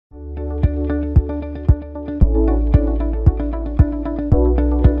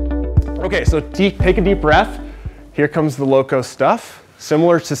Okay, so take a deep breath. Here comes the loco stuff.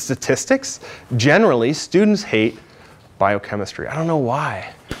 Similar to statistics, generally students hate biochemistry. I don't know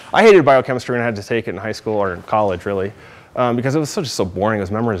why. I hated biochemistry when I had to take it in high school or in college, really, because it was just so boring. It was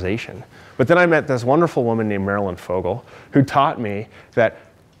memorization. But then I met this wonderful woman named Marilyn Fogel who taught me that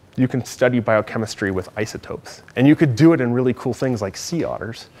you can study biochemistry with isotopes. And you could do it in really cool things like sea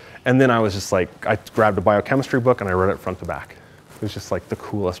otters. And then I was just like, I grabbed a biochemistry book and I read it front to back. It was just like the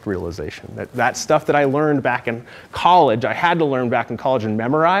coolest realization. That stuff that I learned back in college, I had to learn back in college and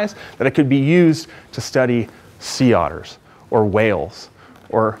memorize, that it could be used to study sea otters or whales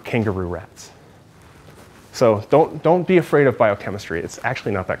or kangaroo rats. So don't be afraid of biochemistry. It's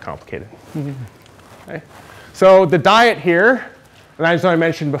actually not that complicated. Okay. So the diet here, and as I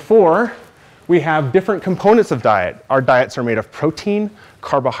mentioned before, we have different components of diet. Our diets are made of protein,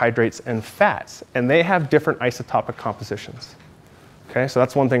 carbohydrates, and fats, and they have different isotopic compositions. Okay, so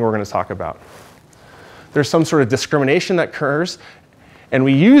that's one thing we're going to talk about. There's some sort of discrimination that occurs, and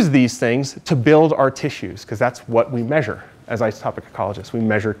we use these things to build our tissues, because that's what we measure as isotopic ecologists. We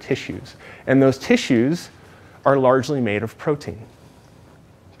measure tissues, and those tissues are largely made of protein.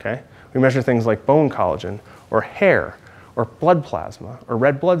 Okay? We measure things like bone collagen, or hair, or blood plasma, or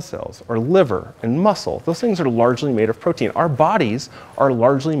red blood cells, or liver, and muscle. Those things are largely made of protein. Our bodies are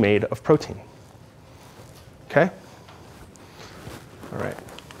largely made of protein. Okay? All right.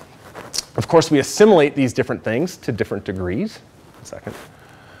 Of course, we assimilate these different things to different degrees. One second.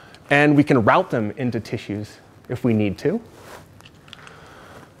 And we can route them into tissues if we need to.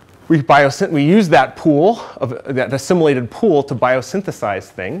 We use that pool, that assimilated pool, to biosynthesize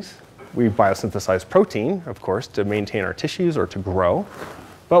things. We biosynthesize protein, of course, to maintain our tissues or to grow.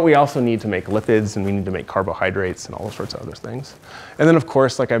 But we also need to make lipids, and we need to make carbohydrates and all sorts of other things. And then, of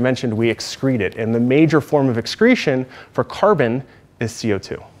course, like I mentioned, we excrete it. And the major form of excretion for carbon is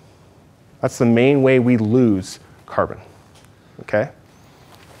CO2. That's the main way we lose carbon. Okay?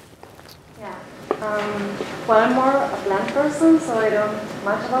 Yeah. Well, I'm more a plant person, so I don't know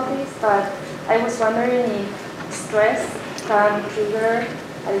much about this, but I was wondering if stress can trigger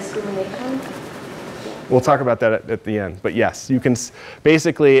a discrimination. We'll talk about that at the end. But yes, you can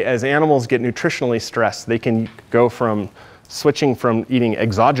basically, as animals get nutritionally stressed, they can go from switching from eating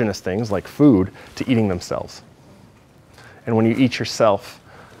exogenous things like food to eating themselves. And when you eat yourself,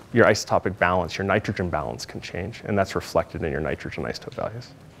 your isotopic balance, your nitrogen balance can change, and that's reflected in your nitrogen isotope values.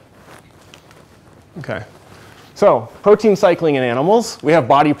 Okay. So protein cycling in animals, we have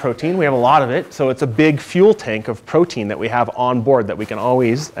body protein. We have a lot of it. So it's a big fuel tank of protein that we have on board that we can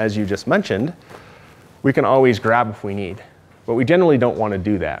always, as you just mentioned, we can always grab if we need. But we generally don't want to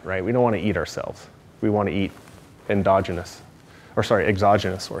do that, right? We don't want to eat ourselves. We want to eat exogenous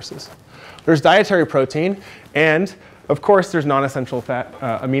sources. There's dietary protein, and of course, there's non-essential fat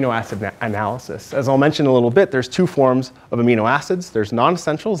amino acid analysis. As I'll mention in a little bit, there's two forms of amino acids. There's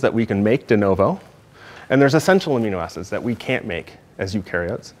non-essentials that we can make de novo, and there's essential amino acids that we can't make as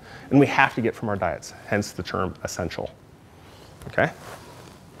eukaryotes, and we have to get from our diets, hence the term essential. Okay?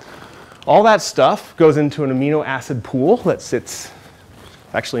 All that stuff goes into an amino acid pool that sits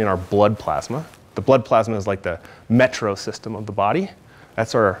actually in our blood plasma. The blood plasma is like the metro system of the body.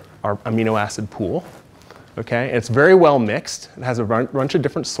 That's our amino acid pool. Okay? It's very well mixed. It has a bunch of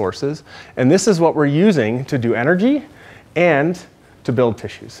different sources. And this is what we're using to do energy and to build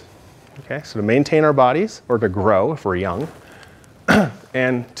tissues. Okay? So to maintain our bodies, or to grow if we're young,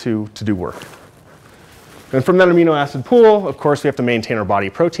 and to do work. And from that amino acid pool, of course, we have to maintain our body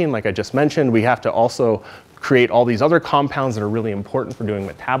protein, like I just mentioned. We have to also create all these other compounds that are really important for doing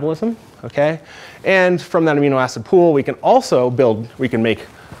metabolism. Okay? And from that amino acid pool, we can also make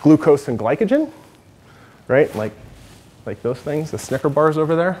glucose and glycogen. Right, like those things, the Snicker bars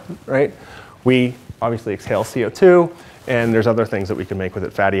over there, right? We obviously exhale CO2, and there's other things that we can make with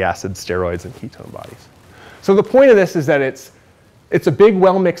it, fatty acids, steroids, and ketone bodies. So the point of this is that it's a big,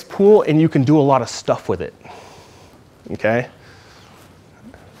 well-mixed pool, and you can do a lot of stuff with it. Okay?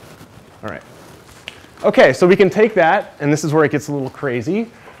 All right. Okay, so we can take that, and this is where it gets a little crazy,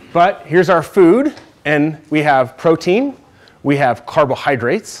 but here's our food, and we have protein, we have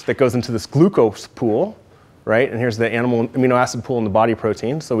carbohydrates that goes into this glucose pool, right? And here's the animal amino acid pool and the body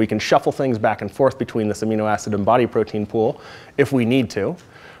protein. So we can shuffle things back and forth between this amino acid and body protein pool if we need to.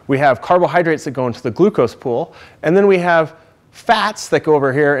 We have carbohydrates that go into the glucose pool. And then we have fats that go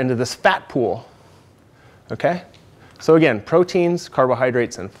over here into this fat pool. Okay? So again, proteins,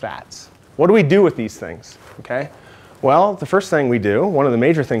 carbohydrates, and fats. What do we do with these things? Okay? Well, the first thing we do, one of the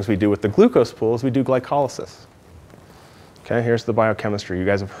major things we do with the glucose pool, is we do glycolysis. Okay, here's the biochemistry. You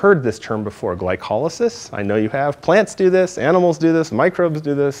guys have heard this term before, glycolysis. I know you have. Plants do this, animals do this, microbes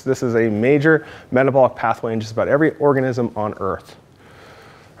do this. This is a major metabolic pathway in just about every organism on Earth.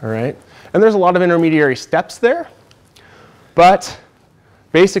 All right, and there's a lot of intermediary steps there, but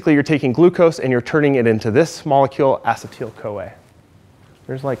basically you're taking glucose and you're turning it into this molecule, acetyl-CoA.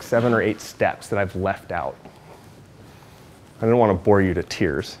 There's like 7 or 8 steps that I've left out. I don't want to bore you to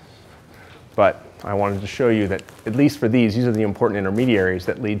tears, but I wanted to show you that, at least for these are the important intermediaries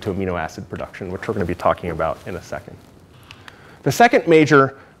that lead to amino acid production, which we're going to be talking about in a second. The second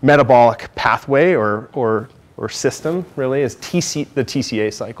major metabolic pathway or system, really, is the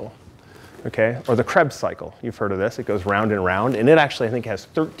TCA cycle, okay? Or the Krebs cycle. You've heard of this. It goes round and round, and it actually, I think, has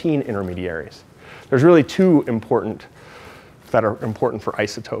 13 intermediaries. There's really 2 that are important for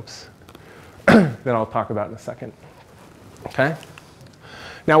isotopes that I'll talk about in a second, okay?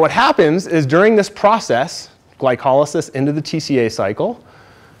 Now what happens is during this process, glycolysis into the TCA cycle,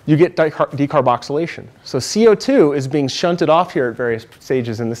 you get decarboxylation. So CO2 is being shunted off here at various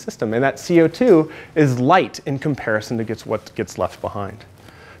stages in the system, and that CO2 is light in comparison to what gets left behind.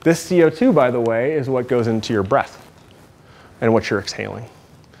 This CO2, by the way, is what goes into your breath and what you're exhaling.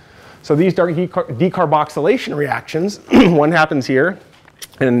 So these decarboxylation reactions, one happens here,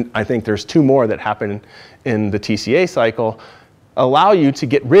 and I think there's 2 more that happen in the TCA cycle, allow you to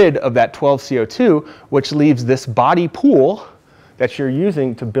get rid of that 12CO2, which leaves this body pool that you're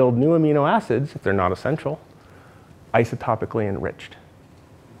using to build new amino acids, if they're not essential, isotopically enriched.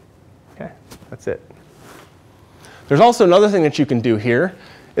 Okay, that's it. There's also another thing that you can do here,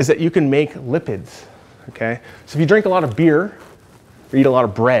 is that you can make lipids, okay? So if you drink a lot of beer or eat a lot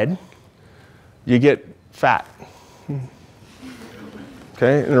of bread, you get fat.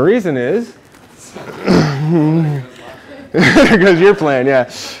 Okay, and the reason is, because your plan,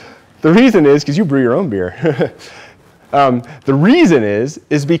 yeah. The reason is because you brew your own beer. The reason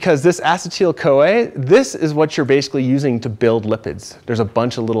is because this acetyl-CoA, this is what you're basically using to build lipids. There's a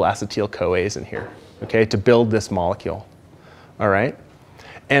bunch of little acetyl-CoAs in here, okay, to build this molecule. All right?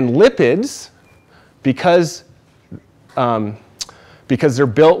 And lipids, because they're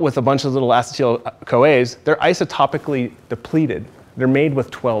built with a bunch of little acetyl-CoAs, they're isotopically depleted. They're made with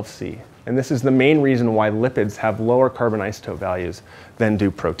 12C. And this is the main reason why lipids have lower carbon isotope values than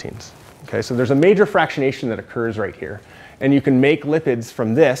do proteins. Okay, so there's a major fractionation that occurs right here. And you can make lipids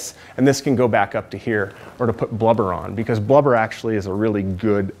from this, and this can go back up to here, or to put blubber on, because blubber actually is a really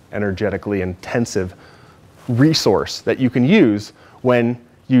good, energetically intensive resource that you can use when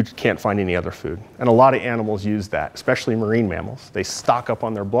you can't find any other food. And a lot of animals use that, especially marine mammals. They stock up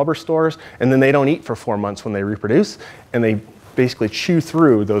on their blubber stores, and then they don't eat for 4 months when they reproduce, and they basically chew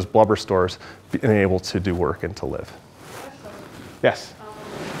through those blubber stores, being able to do work and to live. Yes?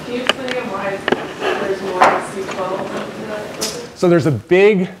 Can you explain again why there's more C12 in that lipid? So there's a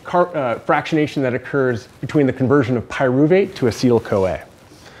big fractionation that occurs between the conversion of pyruvate to acetyl-CoA.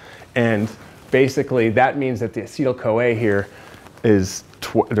 And basically that means that the acetyl-CoA here is,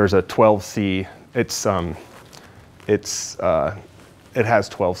 there's a 12C, it has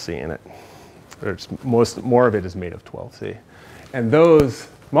 12C in it. More of it is made of 12C. And those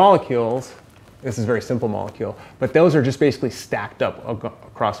molecules, this is a very simple molecule, but those are just basically stacked up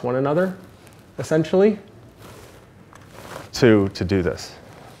across one another, essentially, to do this,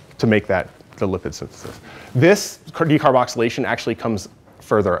 to make that, the lipid synthesis. This decarboxylation actually comes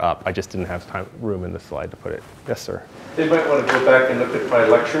further up. I just didn't have room in the slide to put it. Yes, sir? They might want to go back and look at my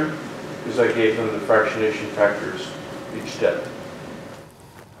lecture, because I gave them the fractionation factors each step.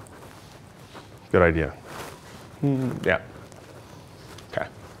 Good idea. Yeah. Okay.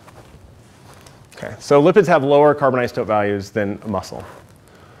 Okay. So lipids have lower carbon isotope values than muscle.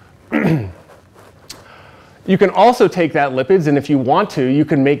 You can also take that lipids, and if you want to, you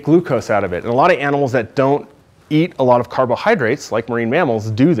can make glucose out of it. And a lot of animals that don't eat a lot of carbohydrates, like marine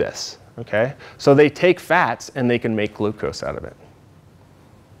mammals, do this. Okay? So they take fats and they can make glucose out of it.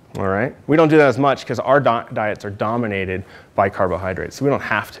 All right? We don't do that as much because our diets are dominated by carbohydrates, so we don't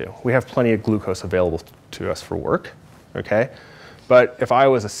have to. We have plenty of glucose available to us for work. Okay? But if I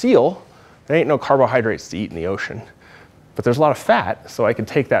was a seal, there ain't no carbohydrates to eat in the ocean. But there's a lot of fat, so I can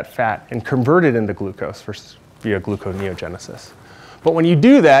take that fat and convert it into glucose via gluconeogenesis. But when you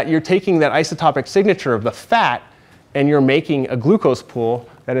do that, you're taking that isotopic signature of the fat and you're making a glucose pool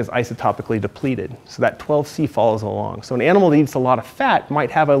that is isotopically depleted. So that 12C follows along. So an animal that eats a lot of fat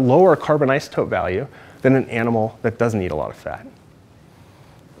might have a lower carbon isotope value than an animal that doesn't eat a lot of fat.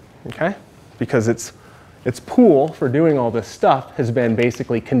 Okay? Because its pool for doing all this stuff has been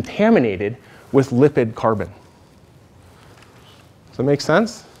basically contaminated with lipid carbon. Does that make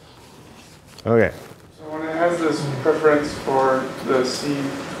sense? Okay. So when it has this preference for the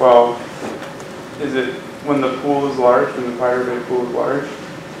C12? Is it when the pool is large, when the pyruvate pool is large?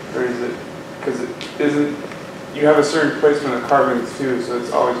 Or is it, because it isn't, you have a certain placement of carbons too, so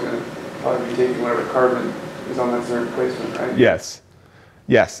it's always going to probably be taking whatever carbon is on that certain placement, right? Yes.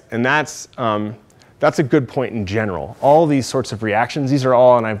 Yes, and that's a good point in general. All these sorts of reactions, these are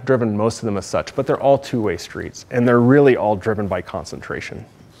all, and I've driven most of them as such, but they're all two-way streets, and they're really all driven by concentration,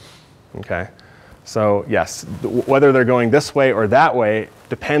 okay? So yes, whether they're going this way or that way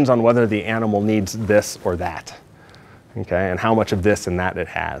depends on whether the animal needs this or that, okay? And how much of this and that it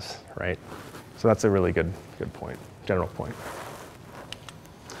has, right? So that's a really good point, general point.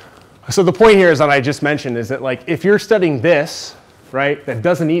 So the point here is that I just mentioned is that like if you're studying this, right, that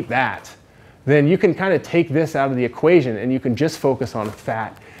doesn't eat that, then you can kind of take this out of the equation and you can just focus on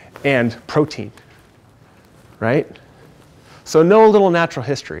fat and protein, right? So know a little natural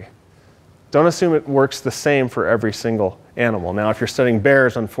history. Don't assume it works the same for every single animal. Now, if you're studying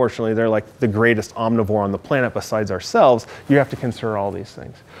bears, unfortunately, they're like the greatest omnivore on the planet besides ourselves. You have to consider all these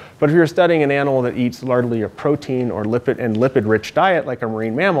things. But if you're studying an animal that eats largely a protein or lipid-rich diet, like a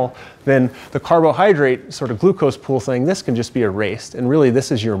marine mammal, then the carbohydrate sort of glucose pool thing, this can just be erased. And really,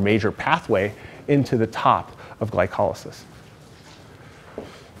 this is your major pathway into the top of glycolysis.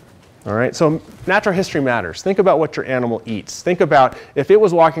 All right, so natural history matters. Think about what your animal eats. Think about if it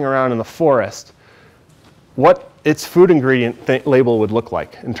was walking around in the forest, what its food ingredient label would look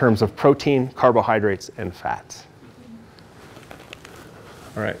like in terms of protein, carbohydrates, and fats.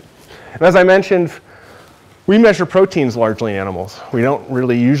 All right, and as I mentioned, we measure proteins largely in animals. We don't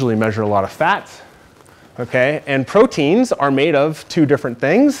really usually measure a lot of fats. Okay, and proteins are made of two different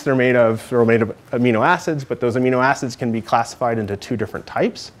things. They're made of amino acids, but those amino acids can be classified into two different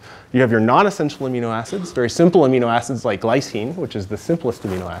types. You have your non-essential amino acids, very simple amino acids like glycine, which is the simplest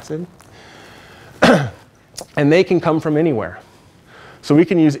amino acid. And they can come from anywhere. So we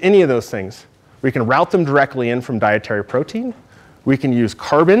can use any of those things. We can route them directly in from dietary protein. We can use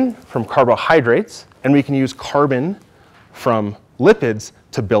carbon from carbohydrates, and we can use carbon from lipids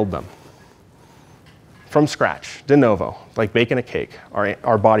to build them. From scratch, de novo, like baking a cake.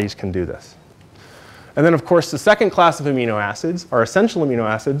 Our bodies can do this. And then, of course, the second class of amino acids are essential amino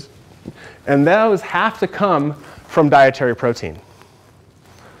acids, and those have to come from dietary protein.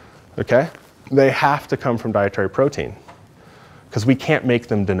 Okay? They have to come from dietary protein because we can't make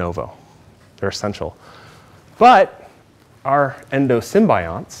them de novo. They're essential. But our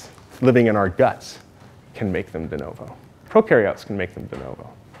endosymbionts living in our guts can make them de novo. Prokaryotes can make them de novo.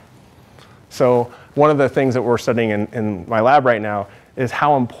 So one of the things that we're studying in my lab right now is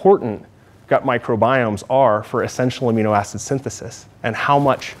how important gut microbiomes are for essential amino acid synthesis and how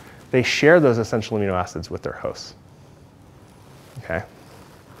much they share those essential amino acids with their hosts. Okay?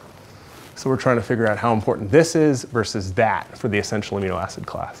 So we're trying to figure out how important this is versus that for the essential amino acid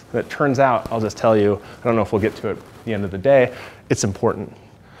class. And it turns out, I'll just tell you, I don't know if we'll get to it at the end of the day, it's important.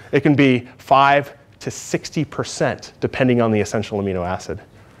 It can be 5 to 60% depending on the essential amino acid.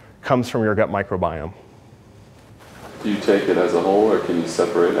 Comes from your gut microbiome. Do you take it as a whole, or can you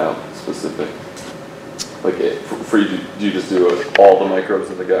separate out specific? Like, for you, do you just do all the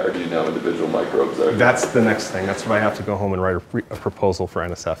microbes in the gut, or do you know individual microbes? That's the next thing. That's what I have to go home and write a proposal for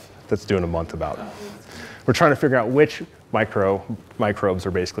NSF that's due in a month about. We're trying to figure out which microbes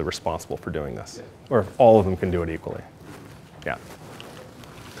are basically responsible for doing this, or if all of them can do it equally. Yeah.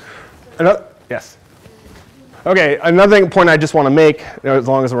 Yes. Okay, another point I just want to make, as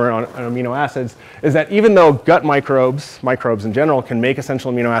long as we're on amino acids, is that even though gut microbes in general, can make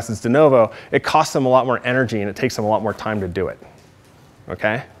essential amino acids de novo, it costs them a lot more energy and it takes them a lot more time to do it.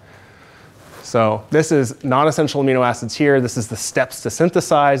 Okay? So this is non-essential amino acids here. This is the steps to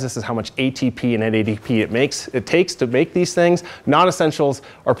synthesize. This is how much ATP and NADP it takes to make these things. Non-essentials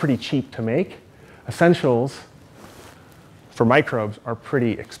are pretty cheap to make. Essentials for microbes are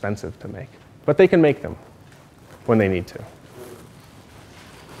pretty expensive to make, but they can make them when they need to.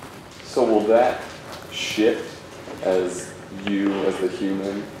 So will that shift as you, as the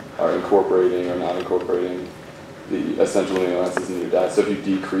human, are incorporating or not incorporating the essential amino acids in your diet? So if you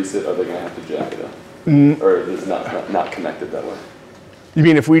decrease it, are they going to have to jack it up? Or is it not connected that way? You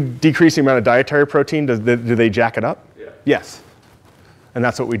mean if we decrease the amount of dietary protein, do they jack it up? Yeah. Yes. And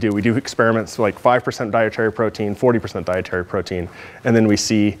that's what we do. We do experiments like 5% dietary protein, 40% dietary protein, and then we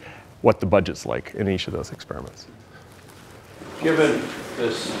see what the budget's like in each of those experiments. Given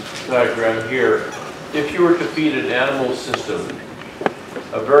this diagram here, if you were to feed an animal system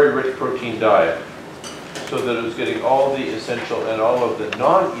a very rich protein diet so that it was getting all the essential and all of the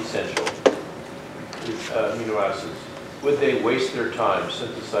non-essential amino acids, would they waste their time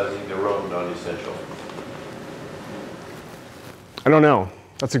synthesizing their own non-essential? I don't know.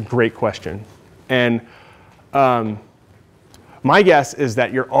 That's a great question. And my guess is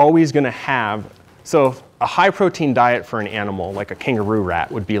that you're always going to have, so a high protein diet for an animal, like a kangaroo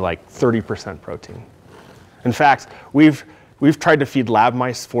rat, would be like 30% protein. In fact, we've tried to feed lab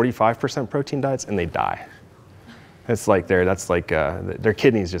mice 45% protein diets, and they die. It's like their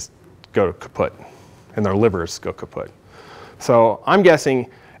kidneys just go kaput, and their livers go kaput. So I'm guessing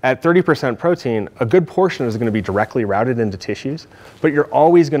at 30% protein, a good portion is going to be directly routed into tissues, but you're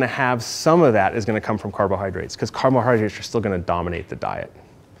always going to have some of that is going to come from carbohydrates, because carbohydrates are still going to dominate the diet.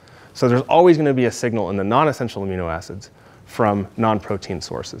 So there's always going to be a signal in the non-essential amino acids from non-protein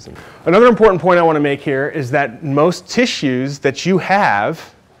sources. Another important point I want to make here is that most tissues that you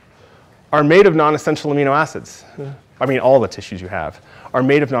have are made of non-essential amino acids. I mean, all the tissues you have are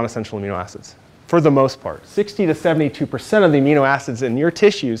made of non-essential amino acids. For the most part, 60 to 72% of the amino acids in your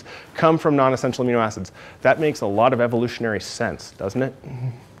tissues come from non-essential amino acids. That makes a lot of evolutionary sense, doesn't it?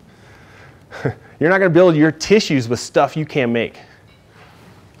 You're not going to build your tissues with stuff you can't make.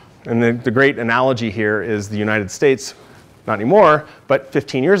 And the great analogy here is the United States, not anymore, but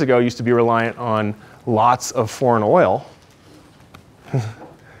 15 years ago used to be reliant on lots of foreign oil.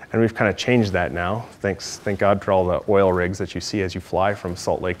 And we've kind of changed that now. Thank God for all the oil rigs that you see as you fly from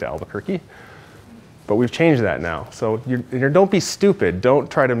Salt Lake to Albuquerque. But we've changed that now. So don't be stupid.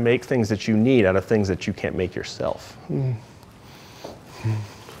 Don't try to make things that you need out of things that you can't make yourself.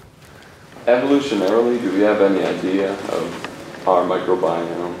 Evolutionarily, do we have any idea of our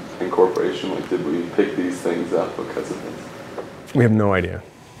microbiome incorporation? Like, did we pick these things up because of this? We have no idea.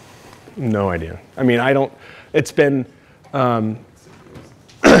 No idea. I mean, it's been, one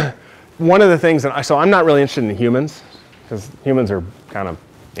of the things so I'm not really interested in humans, because humans are kind of,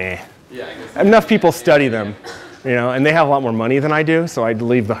 eh. Yeah, I guess. Enough people study them, and they have a lot more money than I do, so I'd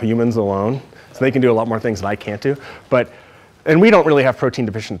leave the humans alone. So they can do a lot more things that I can't do. And we don't really have protein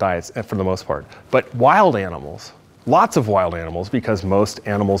deficient diets for the most part. But wild animals, lots of wild animals, because most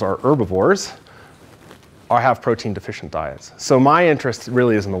animals are herbivores, have protein deficient diets. So my interest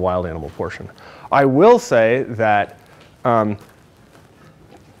really is in the wild animal portion. I will say that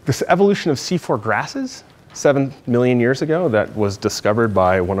this evolution of C4 grasses, 7 million years ago, that was discovered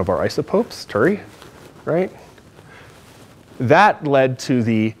by one of our isotopes, Turi, right? That led to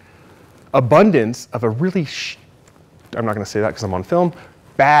the abundance of a really, I'm not going to say that because I'm on film,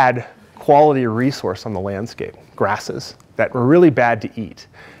 bad quality resource on the landscape, grasses, that were really bad to eat.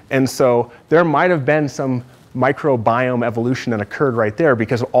 And so there might have been some microbiome evolution that occurred right there,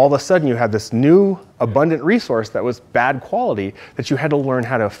 because all of a sudden you had this new abundant resource that was bad quality that you had to learn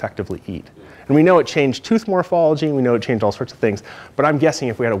how to effectively eat. And we know it changed tooth morphology, and we know it changed all sorts of things, but I'm guessing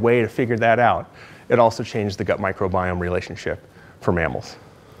if we had a way to figure that out, it also changed the gut microbiome relationship for mammals.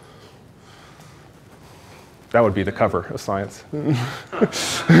 That would be the cover of Science.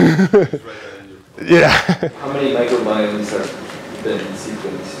 Yeah. How many microbiomes have been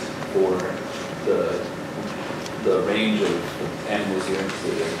sequenced for the range of animals you're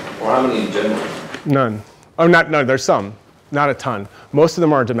interested in? Or how many in general? None. Oh, no, there's some. Not a ton. Most of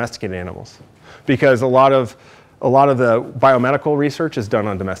them are domesticated animals, because a lot of the biomedical research is done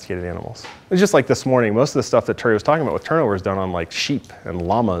on domesticated animals. It's just like this morning, most of the stuff that Terry was talking about with turnover is done on like sheep and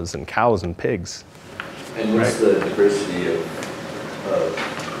llamas and cows and pigs. And what's the diversity of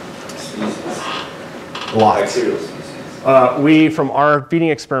species? Lots. Bacterial species? From our feeding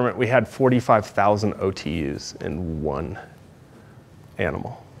experiment, we had 45,000 OTUs in one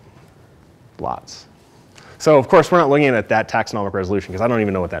animal. Lots. So of course, we're not looking at that taxonomic resolution, because I don't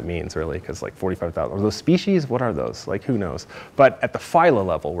even know what that means really, because like 45,000, are those species? What are those? Like, who knows? But at the phyla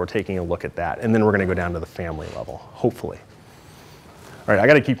level, we're taking a look at that, and then we're going to go down to the family level, hopefully. All right, I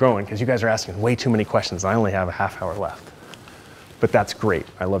got to keep going, because you guys are asking way too many questions. I only have a half hour left. But that's great.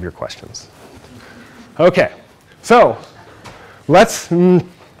 I love your questions. Okay, so this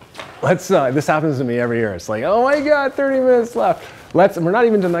happens to me every year. It's like, oh my God, 30 minutes left. We're not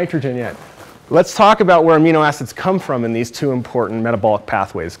even to nitrogen yet. Let's talk about where amino acids come from in these two important metabolic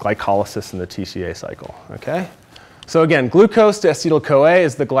pathways, glycolysis and the TCA cycle, okay? So again, glucose to acetyl-CoA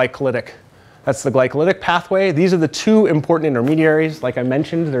is the glycolytic. That's the glycolytic pathway. These are the two important intermediaries. Like I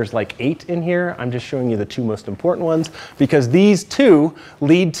mentioned, there's like 8 in here. I'm just showing you the 2 most important ones, because these 2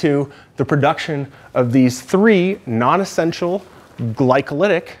 lead to the production of these 3 non-essential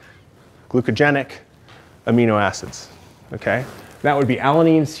glycolytic, glucogenic amino acids, okay? That would be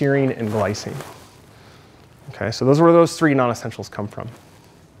alanine, serine, and glycine. Okay, so those are where those 3 non-essentials come from.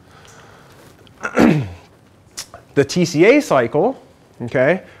 The TCA cycle,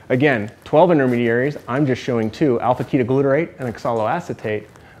 okay, again, 12 intermediaries, I'm just showing 2, alpha-ketoglutarate and oxaloacetate,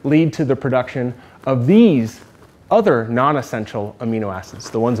 lead to the production of these other non-essential amino acids,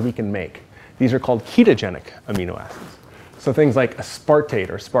 the ones we can make. These are called ketogenic amino acids. So things like aspartate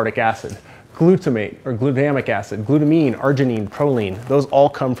or aspartic acid, glutamate or glutamic acid, glutamine, arginine, proline, those all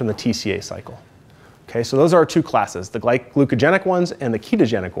come from the TCA cycle. Okay, so those are our two classes, the glucogenic ones and the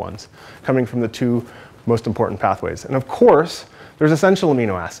ketogenic ones, coming from the two most important pathways. And of course, there's essential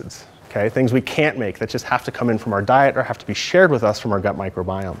amino acids, okay, things we can't make that just have to come in from our diet or have to be shared with us from our gut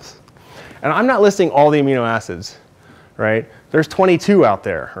microbiomes. And I'm not listing all the amino acids, right? There's 22 out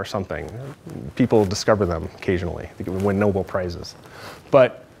there or something. People discover them occasionally. They can win Nobel Prizes.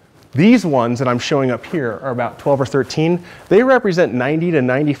 But these ones that I'm showing up here are about 12 or 13. They represent 90 to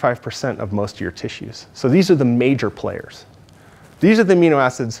 95% of most of your tissues. So these are the major players. These are the amino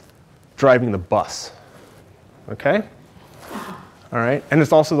acids driving the bus, okay? All right, and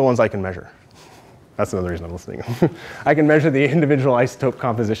it's also the ones I can measure. That's another reason I'm listening. I can measure the individual isotope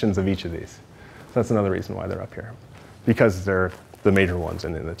compositions of each of these. So that's another reason why they're up here, because they're the major ones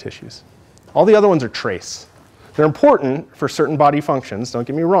in the tissues. All the other ones are trace. They're important for certain body functions, don't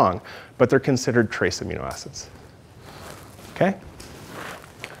get me wrong, but they're considered trace amino acids. Okay?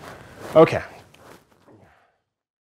 Okay.